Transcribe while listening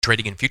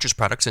Trading in futures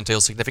products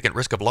entails significant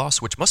risk of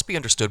loss, which must be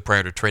understood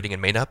prior to trading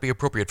and may not be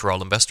appropriate for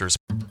all investors.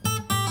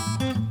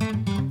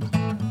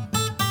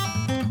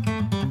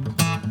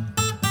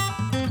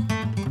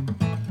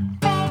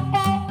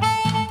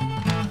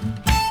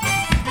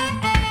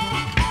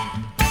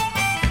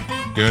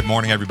 Good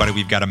morning, everybody.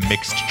 We've got a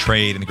mixed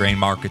trade in the grain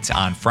markets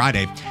on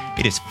Friday.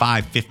 It is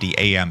 5:50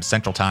 a.m.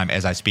 Central Time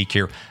as I speak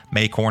here.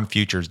 May corn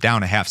futures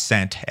down a half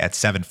cent at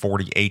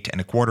 7.48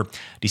 1/4.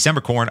 December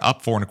corn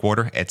up 4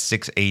 1/4 at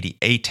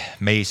 6.88.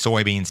 May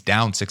soybeans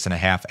down 6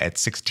 1/2 at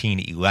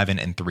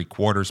 16.11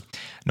 3/4.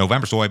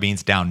 November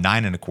soybeans down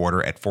 9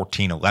 1/4 at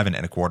 14.11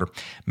 1/4.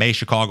 May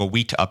Chicago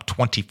wheat up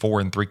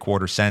 24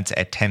 3/4 cents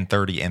at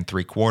 10.30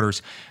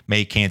 3/4.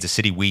 May Kansas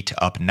City wheat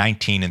up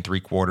 19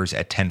 3/4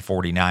 at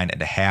 10.49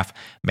 1/2.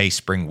 May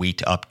spring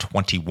wheat up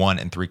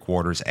 21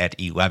 3/4 at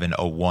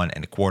 11.01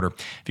 1/4.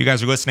 If you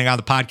guys are listening on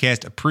the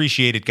podcast,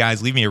 appreciate it,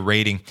 guys. Leave me a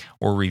rating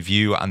or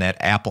review on that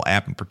Apple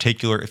app in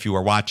particular. If you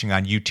are watching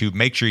on YouTube,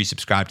 make sure you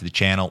subscribe to the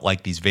channel,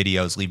 like these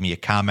videos, leave me a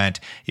comment.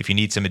 If you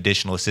need some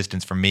additional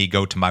assistance from me,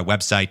 go to my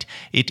website.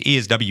 It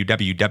is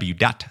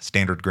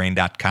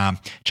www.standardgrain.com.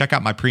 Check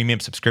out my premium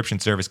subscription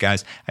service,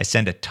 guys. I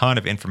send a ton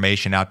of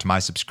information out to my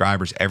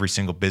subscribers every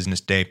single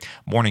business day.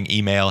 Morning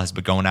email has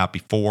been going out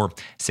before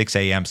 6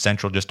 a.m.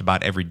 Central just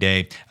about every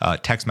day.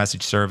 Text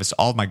message service,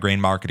 all of my grain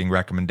marketing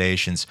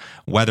recommendations,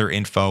 weather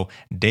info,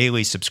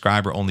 daily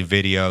subscriber-only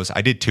videos.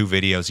 I did 2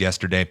 videos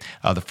yesterday.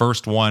 The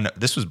first one,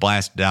 this was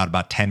blasted out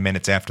about 10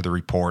 minutes after the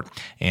report,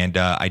 and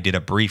I did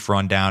a brief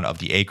rundown of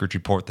the acreage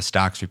report, the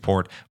stocks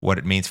report, what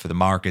it means for the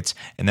markets,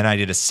 and then I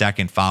did a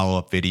second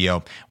follow-up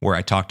video where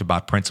I talked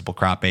about principal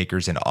crop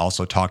acres and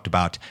also talked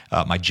about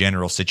my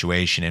general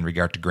situation in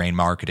regard to grain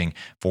marketing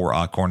for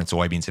corn and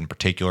soybeans in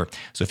particular.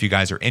 So if you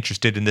guys are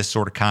interested in this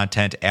sort of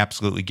content,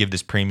 absolutely give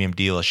this premium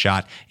deal a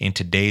shot. In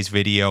today's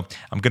video,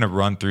 I'm going to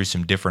run through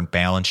some different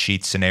balance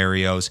sheet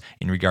scenarios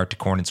in regard to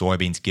corn and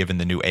soybeans given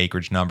the new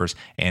acreage numbers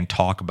and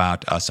talk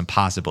about some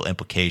possible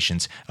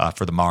implications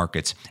for the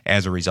markets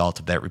as a result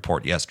of that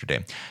report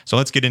yesterday. So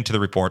let's get into the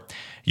report.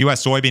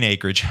 U.S. soybean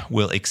acreage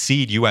will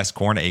exceed U.S.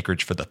 corn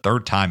acreage for the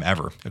third time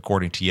ever,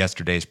 according to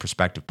yesterday's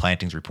prospective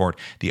plantings report.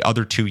 The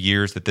other 2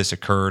 years that this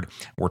occurred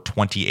were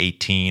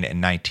 2018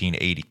 and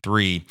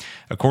 1983.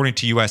 According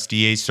to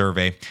USDA's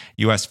survey,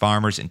 U.S.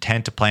 farmers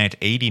intend to plant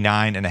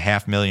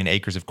 89.5 million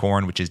acres of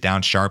corn, which is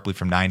down sharply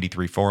from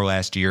 93.4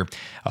 last year.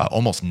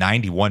 Almost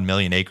 91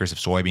 million acres of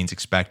soybeans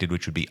expected,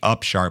 which would be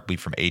up sharply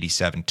from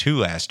 87.2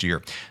 last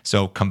year.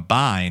 So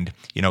combined,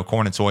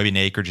 corn and soybean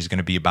acreage is going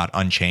to be about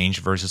unchanged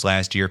versus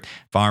last year.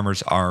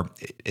 Farmers are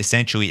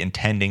essentially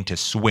intending to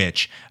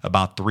switch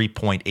about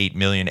 3.8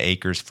 million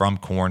acres from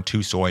corn to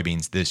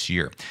soybeans this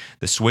year.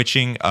 The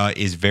switching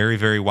is very,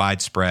 very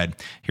widespread.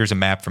 Here's a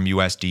map from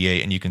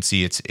USDA, and you can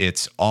see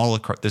it's all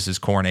across. This is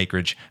corn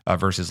acreage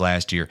versus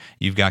last year.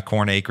 You've got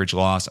corn acreage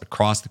loss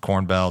across the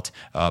Corn Belt,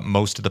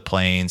 most of the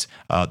plains,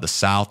 the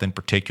South in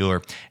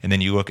particular, and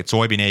then you look at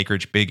soybean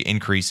acreage, big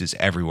increases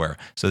everywhere.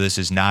 So this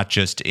is not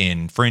just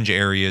in fringe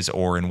areas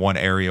or in one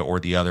area or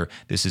the other.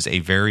 This is a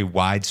very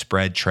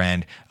widespread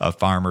trend of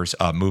farmers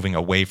moving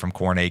away from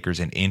corn acres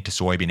and into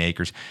soybean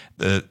acres.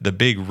 The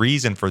big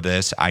reason for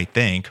this, I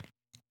think,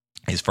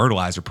 is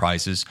fertilizer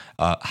prices,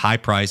 high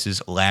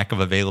prices, lack of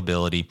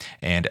availability,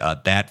 and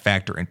that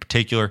factor in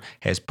particular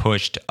has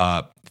pushed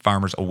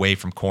farmers away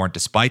from corn,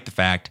 despite the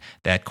fact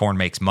that corn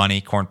makes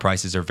money. Corn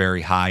prices are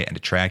very high and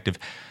attractive.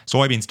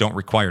 Soybeans don't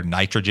require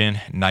nitrogen.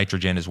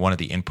 Nitrogen is one of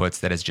the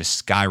inputs that has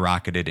just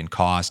skyrocketed in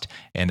cost,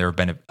 and there have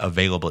been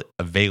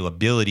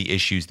availability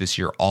issues this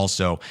year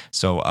also.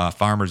 So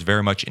farmers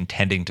very much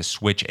intending to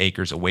switch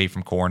acres away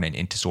from corn and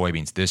into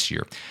soybeans this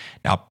year.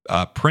 Now,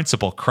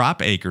 principal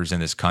crop acres in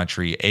this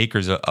country,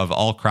 acres of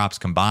all crops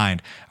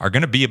combined, are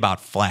going to be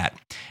about flat.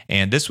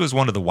 And this was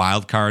one of the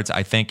wild cards,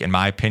 I think, in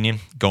my opinion,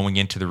 going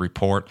into the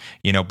report.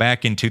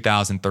 Back in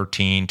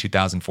 2013,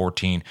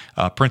 2014,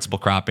 principal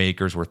crop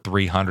acres were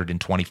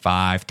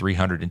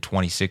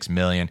 326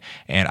 million.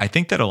 And I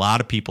think that a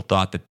lot of people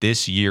thought that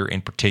this year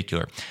in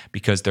particular,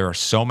 because there are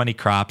so many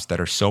crops that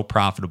are so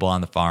profitable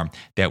on the farm,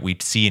 that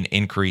we'd see an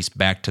increase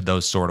back to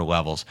those sort of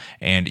levels.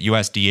 And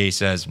USDA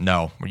says,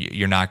 no,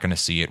 you're not going to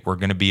see it. We're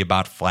going to be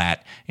about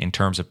flat in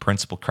terms of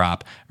principal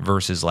crop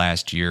versus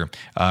last year.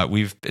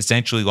 We've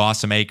essentially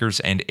lost some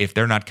acres, and if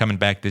they're not coming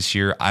back this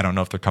year, I don't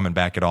know if they're coming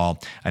back at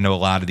all. I know a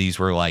lot of these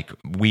were like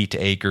wheat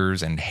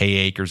acres and hay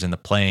acres in the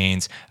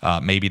plains.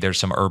 Maybe there's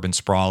some urban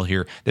sprawl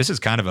here. This is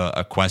kind of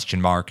a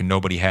question mark, and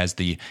nobody has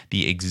the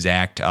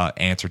exact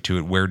answer to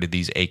it. Where did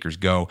these acres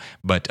go?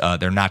 But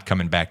they're not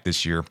coming back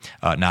this year,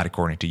 not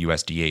according to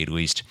USDA at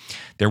least.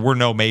 There were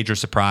no major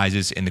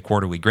surprises in the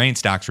quarterly grain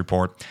stocks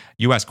report.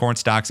 U.S. corn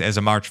stocks as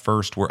of March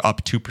 1st were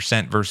up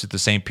 2% versus the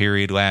same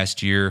period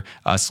last year,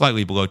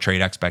 slightly below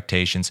trade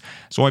expectations.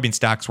 Soybean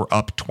stocks were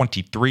up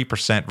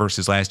 23%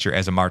 versus last year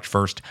as of March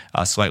 1st,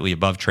 slightly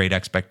above trade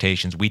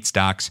expectations. Wheat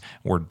stocks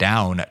were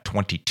down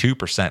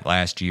 22%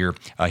 last year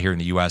here in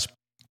the U.S.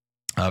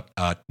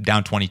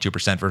 down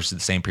 22% versus the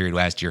same period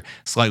last year,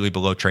 slightly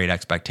below trade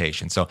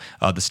expectations. So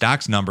the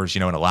stocks numbers,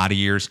 in a lot of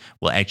years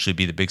will actually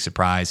be the big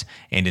surprise.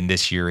 And in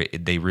this year,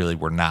 they really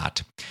were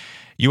not.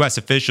 U.S.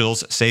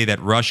 officials say that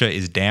Russia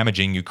is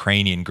damaging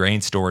Ukrainian grain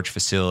storage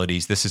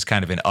facilities. This is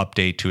kind of an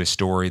update to a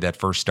story that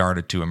first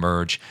started to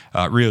emerge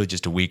really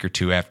just a week or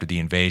two after the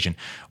invasion.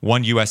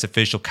 One U.S.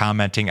 official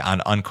commenting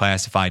on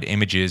unclassified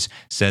images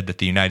said that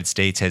the United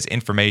States has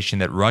information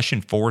that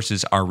Russian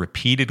forces are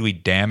repeatedly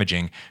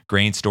damaging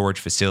grain storage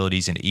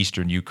facilities in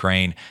eastern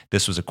Ukraine.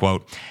 This was a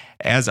quote.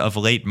 As of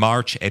late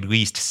March, at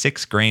least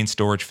 6 grain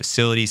storage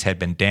facilities had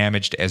been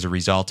damaged as a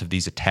result of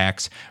these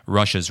attacks.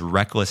 Russia's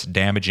reckless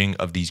damaging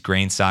of these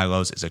grain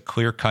silos is a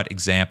clear-cut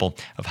example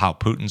of how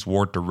Putin's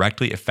war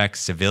directly affects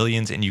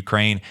civilians in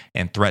Ukraine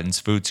and threatens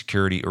food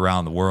security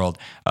around the world.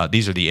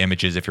 These are the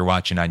images. If you're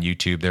watching on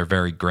YouTube, they're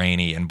very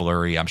grainy and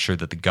blurry. I'm sure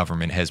that the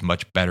government has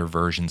much better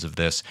versions of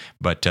this,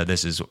 but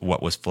this is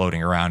what was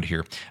floating around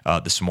here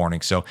this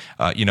morning. So,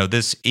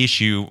 this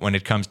issue when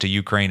it comes to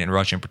Ukraine and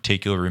Russia in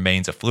particular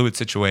remains a fluid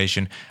situation.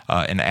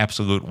 An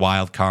absolute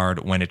wild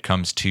card when it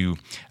comes to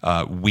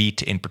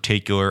wheat in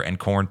particular and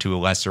corn to a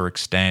lesser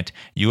extent.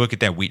 You look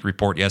at that wheat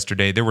report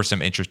yesterday, there were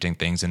some interesting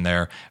things in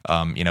there.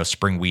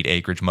 Spring wheat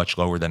acreage much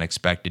lower than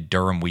expected,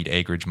 durum wheat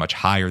acreage much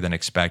higher than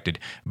expected.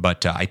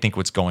 But I think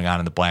what's going on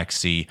in the Black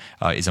Sea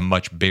is a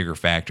much bigger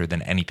factor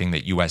than anything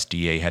that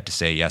USDA had to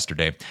say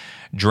yesterday.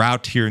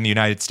 Drought here in the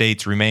United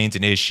States remains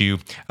an issue.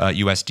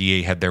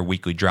 USDA had their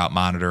weekly drought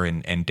monitor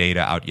and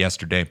data out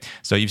yesterday.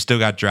 So you've still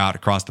got drought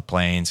across the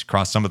plains,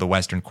 across some of the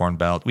western corn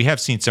belt. We have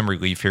seen some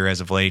relief here as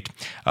of late.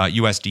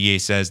 USDA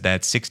says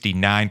that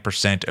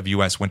 69% of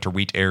U.S. winter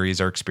wheat areas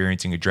are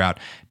experiencing a drought,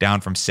 down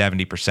from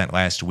 70%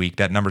 last week.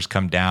 That number's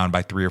come down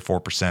by 3 or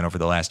 4% over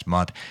the last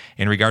month.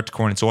 In regard to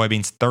corn and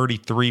soybeans,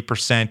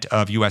 33%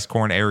 of U.S.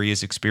 corn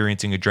areas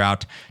experiencing a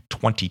drought,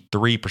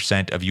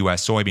 23% of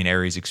U.S. soybean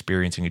areas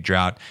experiencing a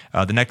drought.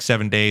 The next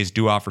 7 days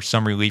do offer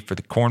some relief for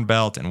the Corn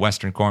Belt and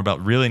Western Corn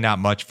Belt. Really not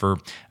much for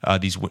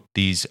these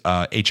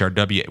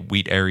HRW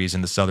wheat areas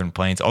in the Southern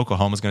Plains.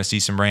 Oklahoma's going to see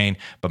some rain,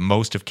 but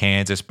most of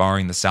Kansas,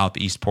 barring the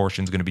southeast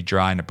portion, is going to be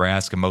dry.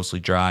 Nebraska,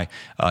 mostly dry.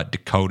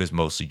 Dakota's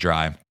mostly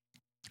dry.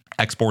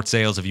 Export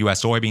sales of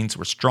U.S. soybeans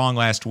were strong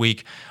last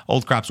week.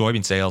 Old crop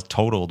soybean sales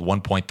totaled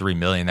 1.3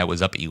 million. That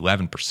was up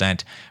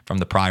 11% from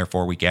the prior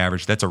 4-week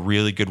average. That's a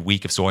really good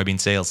week of soybean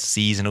sales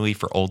seasonally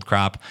for old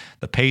crop.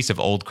 The pace of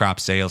old crop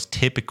sales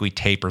typically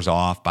tapers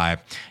off by,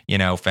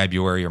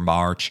 February or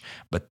March.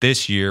 But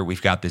this year,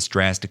 we've got this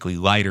drastically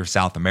lighter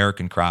South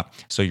American crop.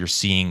 So you're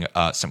seeing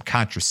some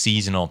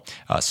contra-seasonal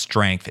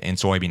strength in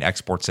soybean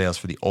export sales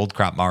for the old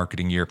crop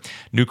marketing year.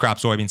 New crop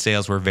soybean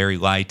sales were very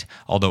light,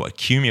 although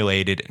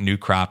accumulated new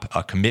crop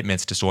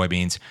commitments to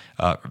soybeans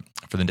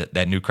for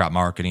that new crop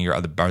marketing year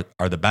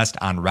are the best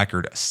on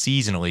record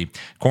seasonally.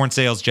 Corn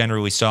sales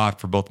generally soft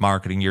for both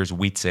marketing years.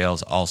 Wheat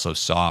sales also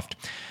soft.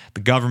 The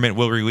government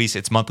will release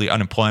its monthly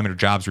unemployment or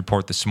jobs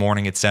report this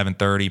morning at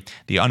 7:30.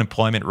 The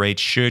unemployment rate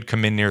should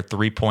come in near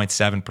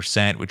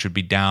 3.7%, which would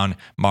be down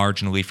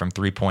marginally from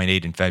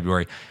 3.8 in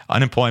February.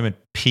 Unemployment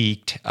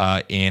peaked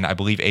in, I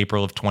believe,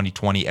 April of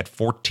 2020 at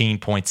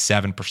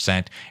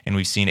 14.7%, and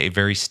we've seen a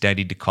very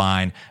steady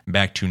decline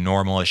back to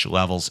normalish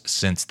levels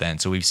since then.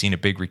 So we've seen a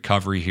big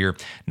recovery here.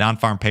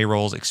 Non-farm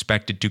payrolls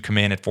expected to come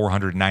in at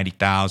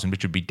 490,000,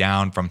 which would be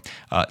down from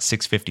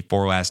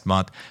 654 last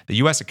month. The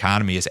U.S.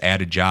 economy has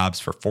added jobs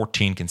for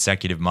 14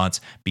 consecutive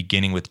months,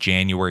 beginning with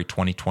January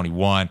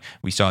 2021.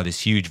 We saw this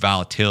huge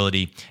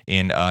volatility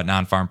in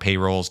non-farm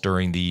payrolls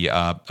during the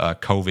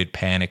COVID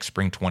panic,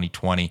 spring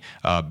 2020,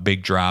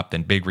 big drop,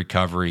 then big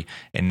recovery,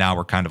 and now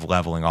we're kind of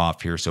leveling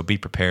off here. So be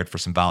prepared for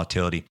some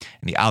volatility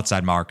in the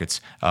outside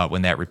markets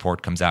when that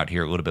report comes out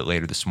here a little bit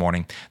later this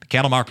morning. The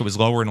cattle market was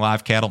lower in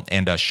live cattle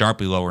and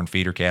sharply lower in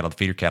feeder cattle. The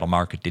feeder cattle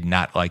market did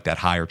not like that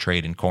higher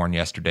trade in corn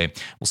yesterday.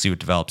 We'll see what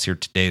develops here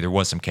today. There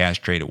was some cash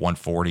trade at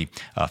 140,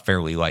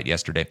 fairly light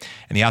yesterday.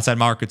 In the outside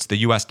markets, the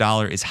U.S.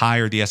 dollar is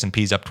higher. The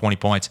S&P's up 20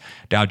 points.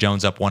 Dow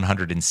Jones up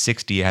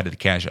 160 ahead of the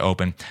cash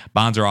open.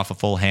 Bonds are off a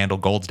full handle.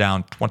 Gold's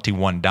down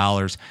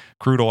 $21.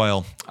 Crude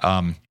oil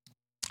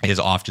is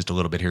off just a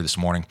little bit here this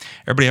morning.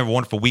 Everybody have a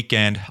wonderful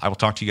weekend. I will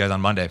talk to you guys on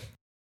Monday.